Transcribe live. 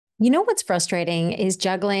You know what's frustrating is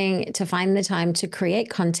juggling to find the time to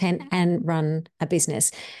create content and run a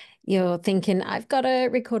business. You're thinking, I've got to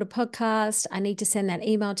record a podcast. I need to send that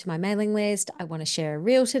email to my mailing list. I want to share a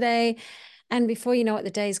reel today. And before you know it,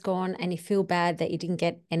 the day's gone and you feel bad that you didn't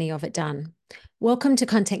get any of it done. Welcome to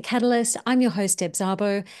Content Catalyst. I'm your host, Deb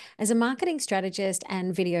Szabo. As a marketing strategist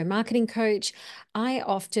and video marketing coach, I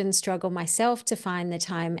often struggle myself to find the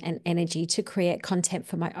time and energy to create content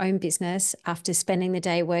for my own business after spending the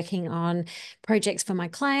day working on projects for my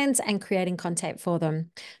clients and creating content for them.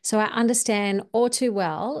 So I understand all too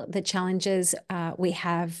well the challenges we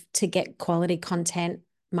have to get quality content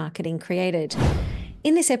marketing created.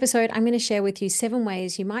 In this episode, I'm going to share with you 7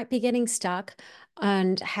 ways you might be getting stuck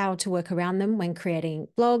and how to work around them when creating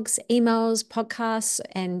blogs, emails, podcasts,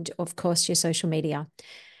 and of course, your social media.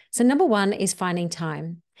 So, number one is finding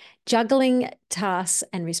time. Juggling tasks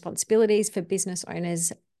and responsibilities for business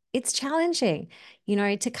owners, it's challenging,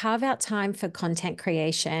 to carve out time for content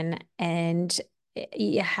creation, and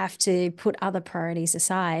you have to put other priorities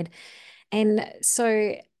aside. And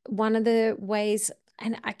so, one of the ways,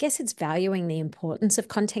 and I guess it's valuing the importance of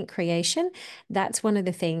content creation. That's one of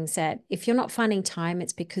the things that if you're not finding time,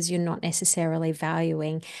 it's because you're not necessarily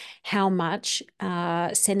valuing how much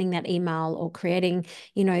sending that email or creating,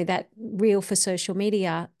 that reel for social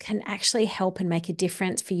media can actually help and make a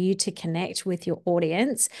difference for you to connect with your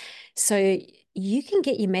audience. So you can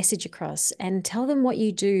get your message across and tell them what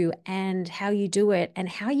you do and how you do it and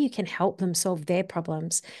how you can help them solve their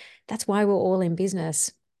problems. That's why we're all in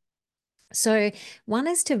business. So, one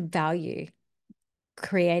is to value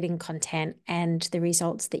creating content and the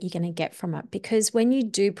results that you're going to get from it. Because when you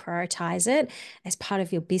do prioritize it as part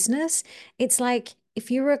of your business, it's like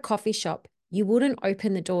if you were a coffee shop, you wouldn't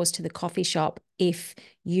open the doors to the coffee shop if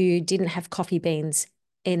you didn't have coffee beans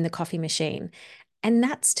in the coffee machine. And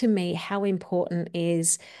that's to me how important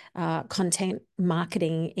is content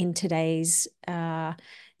marketing in today's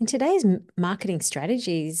marketing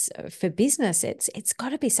strategies for business. It's got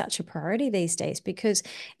to be such a priority these days because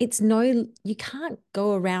you can't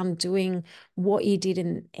go around doing what you did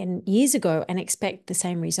in years ago and expect the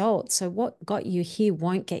same results. So what got you here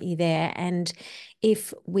won't get you there. And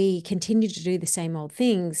if we continue to do the same old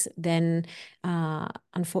things, then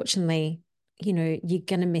unfortunately, you're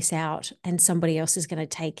going to miss out and somebody else is going to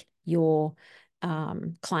take your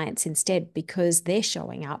clients instead because they're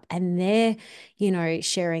showing up and they're,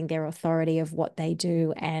 sharing their authority of what they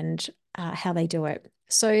do and how they do it.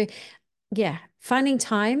 So, yeah, finding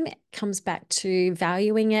time comes back to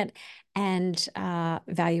valuing it and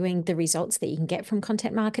valuing the results that you can get from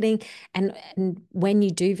content marketing. And when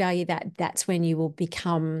you do value that, that's when it'll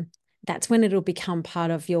become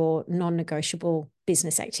part of your non-negotiable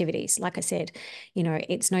business activities. Like I said,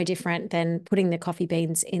 it's no different than putting the coffee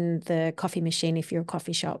beans in the coffee machine if you're a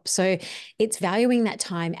coffee shop. So it's valuing that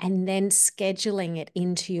time and then scheduling it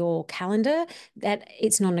into your calendar that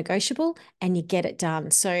it's non-negotiable and you get it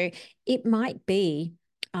done. So it might be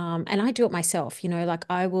and I do it myself, like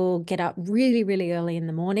I will get up really, really early in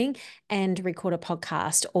the morning and record a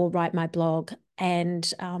podcast or write my blog.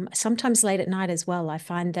 And sometimes late at night as well. I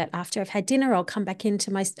find that after I've had dinner, I'll come back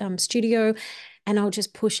into my studio and I'll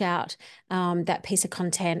just push out that piece of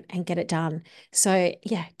content and get it done. So,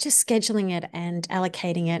 yeah, just scheduling it and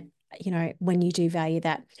allocating it, when you do value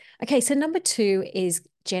that. Okay, so number two is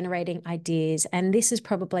generating ideas. And this is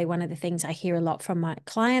probably one of the things I hear a lot from my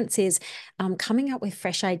clients is coming up with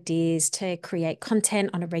fresh ideas to create content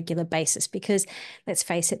on a regular basis. Because let's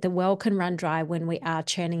face it, the well can run dry when we are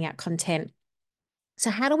churning out content. So,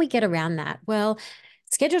 how do we get around that? Well,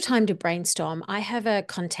 schedule time to brainstorm. I have a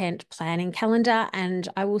content planning calendar and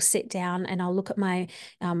I will sit down and I'll look at my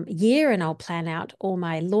year and I'll plan out all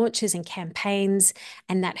my launches and campaigns.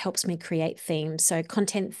 And that helps me create themes. So,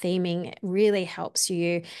 content theming really helps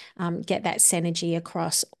you get that synergy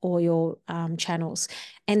across all your channels.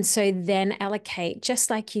 And so, then allocate, just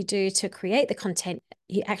like you do to create the content,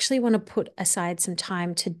 you actually want to put aside some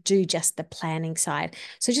time to do just the planning side.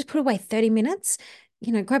 So, just put away 30 minutes,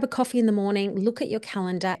 grab a coffee in the morning, look at your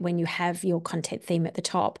calendar when you have your content theme at the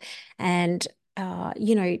top and,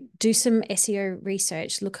 do some SEO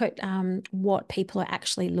research, look at what people are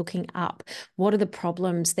actually looking up. What are the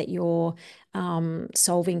problems that you're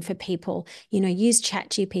solving for people? Use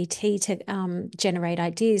ChatGPT to generate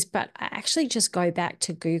ideas, but I actually just go back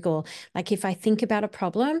to Google. Like if I think about a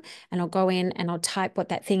problem and I'll go in and I'll type what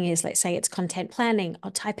that thing is, let's say it's content planning, I'll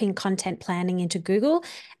type in content planning into Google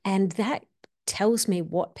and that tells me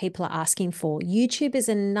what people are asking for. YouTube is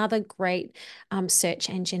another great search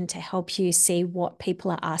engine to help you see what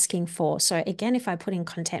people are asking for. So again, if I put in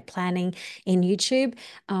content planning in YouTube,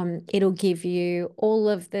 it'll give you all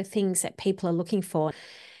of the things that people are looking for.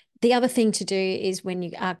 The other thing to do is when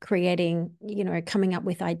you are creating, coming up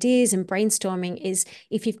with ideas and brainstorming, is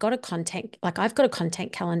if you've got a content, like I've got a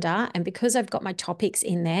content calendar, and because I've got my topics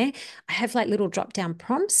in there, I have like little drop down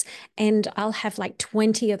prompts, and I'll have like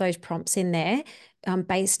 20 of those prompts in there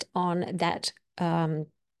based on that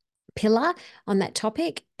pillar, on that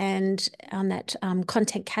topic, and on that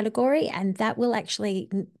content category. And that will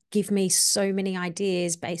actually give me so many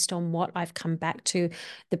ideas based on what I've come back to,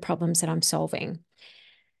 the problems that I'm solving.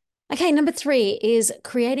 Okay, number 3 is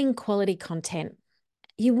creating quality content.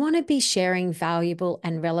 You want to be sharing valuable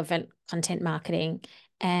and relevant content marketing.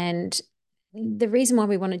 And the reason why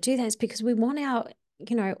we want to do that is because we want our,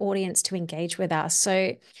 audience to engage with us.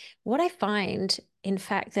 So what I find, in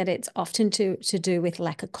fact, that it's often to do with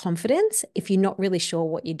lack of confidence if you're not really sure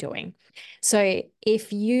what you're doing. So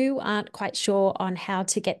if you aren't quite sure on how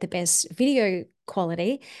to get the best video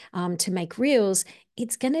quality to make reels,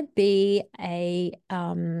 it's going to be a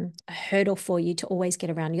hurdle for you to always get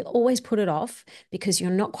around. You'll always put it off because you're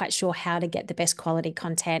not quite sure how to get the best quality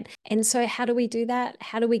content. And so how do we do that?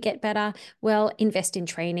 How do we get better? Well, invest in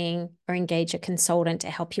training or engage a consultant to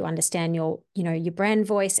help you understand your brand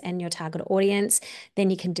voice and your target audience. Then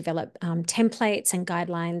you can develop templates and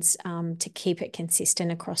guidelines to keep it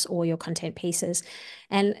consistent across all your content pieces.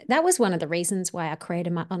 And that was one of the reasons why I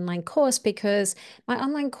created my online course, because my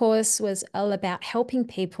online course was all about helping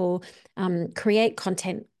people create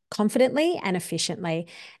content confidently and efficiently.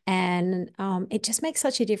 And it just makes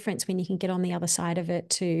such a difference when you can get on the other side of it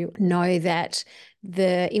to know that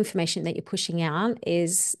the information that you're pushing out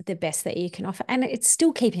is the best that you can offer. And it's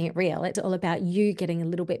still keeping it real. It's all about you getting a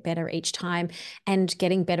little bit better each time and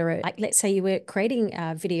getting better. Like, let's say you were creating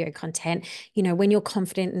video content, when you're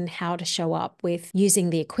confident in how to show up with using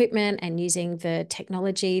the equipment and using the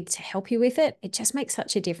technology to help you with it, it just makes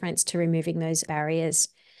such a difference to removing those barriers.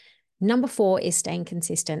 Number 4 is staying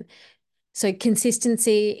consistent. So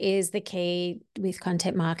consistency is the key with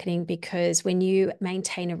content marketing, because when you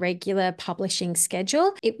maintain a regular publishing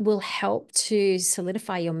schedule, it will help to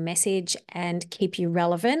solidify your message and keep you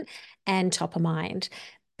relevant and top of mind.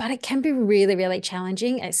 But it can be really, really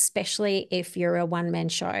challenging, especially if you're a one-man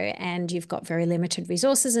show and you've got very limited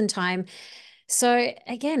resources and time. So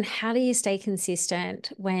again, how do you stay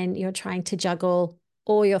consistent when you're trying to juggle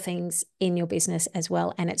all your things in your business as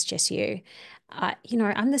well, and it's just you?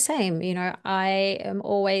 I'm the same. I am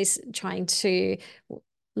always trying to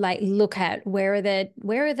look at where are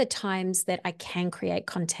the times that I can create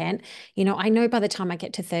content. I know by the time I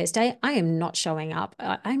get to Thursday, I am not showing up.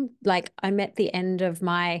 I'm at the end of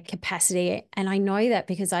my capacity, and I know that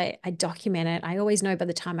because I document it. I always know by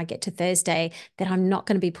the time I get to Thursday that I'm not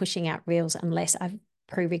going to be pushing out reels unless I've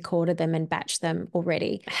pre-recorded them and batched them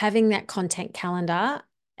already. Having that content calendar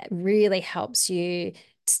really helps you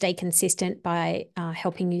stay consistent by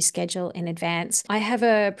helping you schedule in advance. I have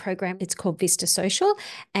a program, it's called Vista Social,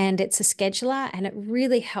 and it's a scheduler, and it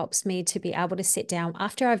really helps me to be able to sit down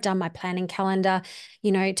after I've done my planning calendar.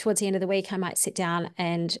 Towards the end of the week, I might sit down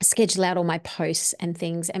and schedule out all my posts and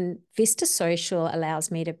things. And Vista Social allows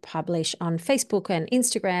me to publish on Facebook and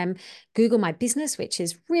Instagram, Google My Business, which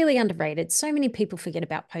is really underrated. So many people forget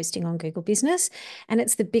about posting on Google Business, and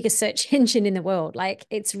it's the biggest search engine in the world.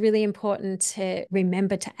 It's really important to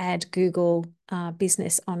remember to add Google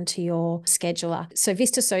Business onto your scheduler. So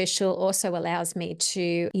Vista Social also allows me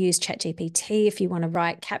to use ChatGPT if you want to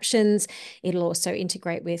write captions. It'll also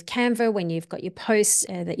integrate with Canva when you've got your posts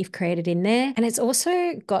that you've created in there. And it's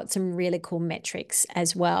also got some really cool metrics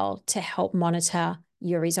as well to help monitor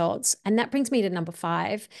your results. And that brings me to number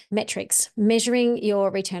 5, metrics, measuring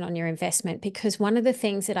your return on your investment. Because one of the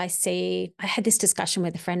things that I had this discussion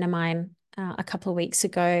with a friend of mine a couple of weeks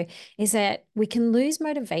ago, is that we can lose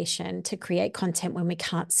motivation to create content when we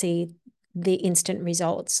can't see the instant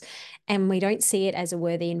results and we don't see it as a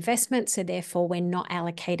worthy investment. So therefore, we're not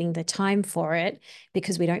allocating the time for it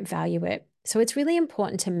because we don't value it. So it's really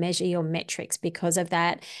important to measure your metrics because of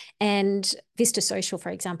that. And Vista Social, for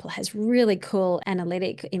example, has really cool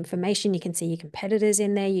analytic information. You can see your competitors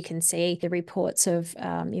in there. You can see the reports of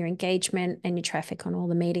your engagement and your traffic on all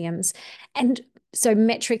the mediums. And so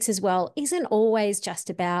metrics as well isn't always just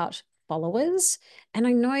about followers. And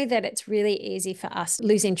I know that it's really easy for us to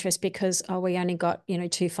lose interest because, we only got,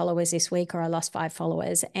 2 followers this week, or I lost 5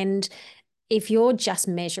 followers. And if you're just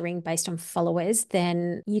measuring based on followers,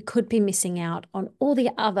 then you could be missing out on all the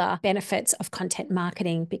other benefits of content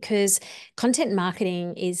marketing, because content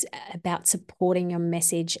marketing is about supporting your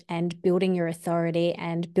message and building your authority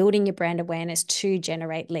and building your brand awareness to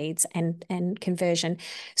generate leads and conversion.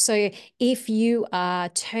 So if you are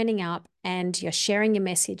turning up and you're sharing your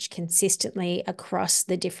message consistently across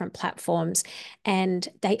the different platforms, and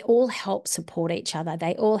they all help support each other,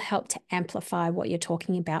 they all help to amplify what you're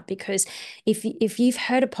talking about. Because if you've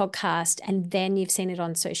heard a podcast and then you've seen it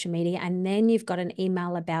on social media and then you've got an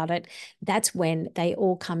email about it, that's when they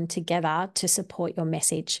all come together to support your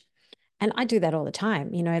message. And I do that all the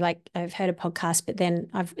time. Like, I've heard a podcast, but then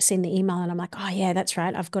I've seen the email and I'm like, oh yeah, that's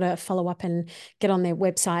right, I've got to follow up and get on their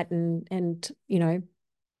website and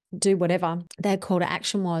do whatever their call to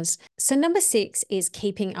action was. So number 6 is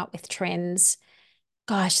keeping up with trends.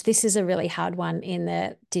 Gosh, this is a really hard one in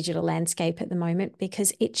the digital landscape at the moment,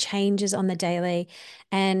 because it changes on the daily.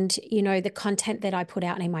 And, the content that I put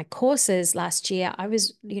out in my courses last year, I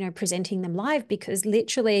was, presenting them live, because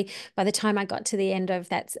literally by the time I got to the end of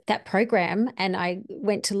that program and I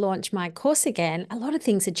went to launch my course again, a lot of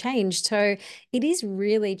things had changed. So it is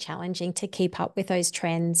really challenging to keep up with those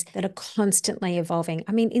trends that are constantly evolving.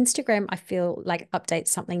 I mean, Instagram, I feel like, updates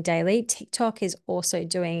something daily. TikTok is also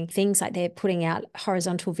doing things like they're putting out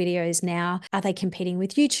horizontal videos now. Are they competing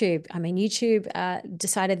with YouTube? I mean, YouTube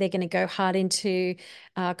decided they're going to go hard into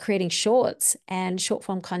creating shorts and short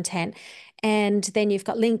form content. And then you've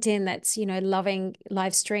got LinkedIn that's, loving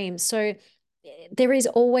live streams. So there is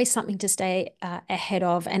always something to stay ahead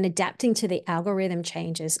of, and adapting to the algorithm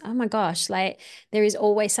changes. Oh my gosh, like, there is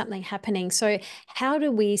always something happening. So how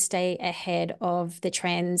do we stay ahead of the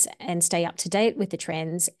trends and stay up to date with the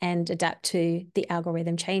trends and adapt to the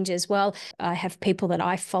algorithm changes? Well, I have people that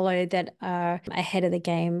I follow that are ahead of the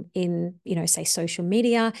game in, say, social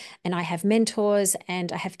media, and I have mentors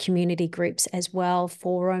and I have community groups as well,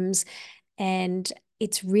 forums. And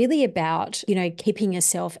it's really about, keeping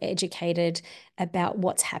yourself educated about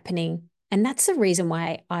what's happening. And that's the reason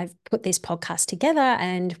why I've put this podcast together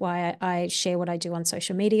and why I share what I do on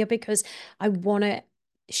social media, because I want to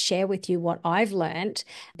share with you what I've learned,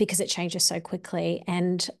 because it changes so quickly.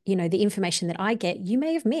 And, the information that I get, you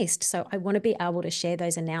may have missed. So I want to be able to share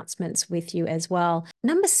those announcements with you as well.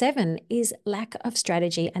 Number 7 is lack of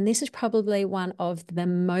strategy. And this is probably one of the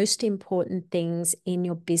most important things in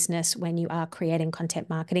your business when you are creating content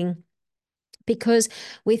marketing. Because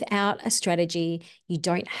without a strategy, you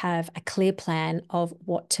don't have a clear plan of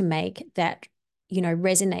what to make that,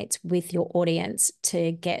 resonates with your audience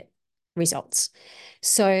to get results.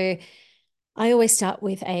 So I always start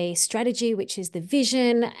with a strategy, which is the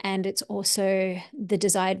vision, and it's also the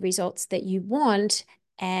desired results that you want.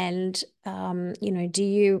 And, are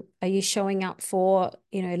you showing up for,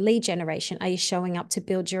 lead generation? Are you showing up to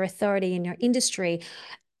build your authority in your industry?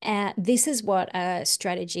 This is what a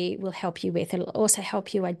strategy will help you with. It'll also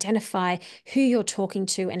help you identify who you're talking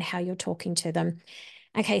to and how you're talking to them.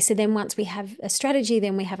 Okay, so then once we have a strategy,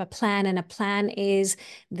 then we have a plan, and a plan is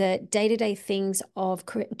the day-to-day things of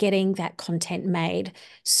getting that content made.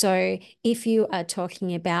 So if you are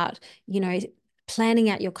talking about, planning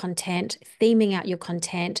out your content, theming out your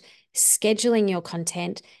content, scheduling your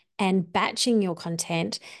content, and batching your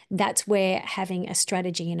content, that's where having a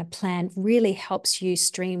strategy and a plan really helps you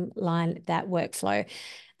streamline that workflow.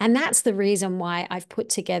 And that's the reason why I've put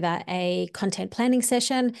together a content planning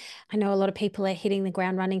session. I know a lot of people are hitting the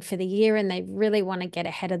ground running for the year, and they really want to get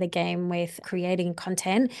ahead of the game with creating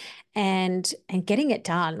content and getting it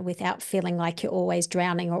done without feeling like you're always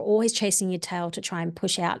drowning or always chasing your tail to try and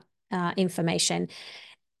push out information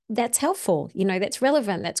that's helpful, that's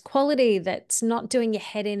relevant, that's quality, that's not doing your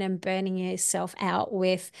head in and burning yourself out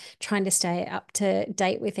with trying to stay up to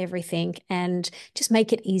date with everything, and just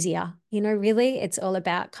make it easier. Really, it's all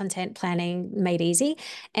about content planning made easy.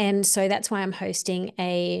 And so that's why I'm hosting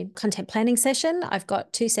a content planning session. I've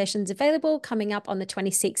got 2 sessions available coming up on the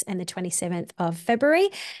 26th and the 27th of February.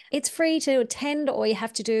 It's free to attend. All you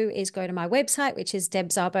have to do is go to my website, which is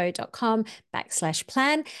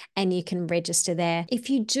debszabo.com/plan, and you can register there. If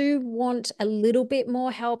you do want a little bit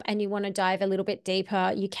more help and you want to dive a little bit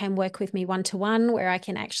deeper, you can work with me one-to-one, where I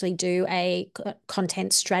can actually do a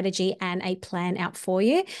content strategy and a plan out for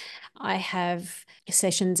you. I have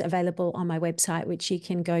sessions available on my website, which you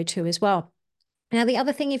can go to as well. Now, the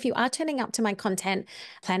other thing, if you are turning up to my content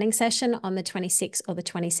planning session on the 26th or the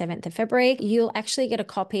 27th of February, you'll actually get a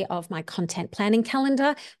copy of my content planning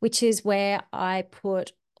calendar, which is where I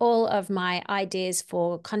put all of my ideas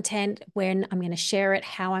for content, when I'm going to share it,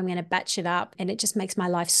 how I'm going to batch it up. And it just makes my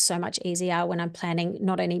life so much easier when I'm planning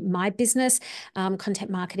not only my business, content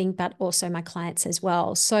marketing, but also my clients as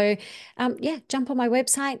well. So, yeah, jump on my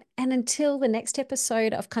website. And until the next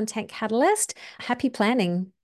episode of Content Catalyst, happy planning.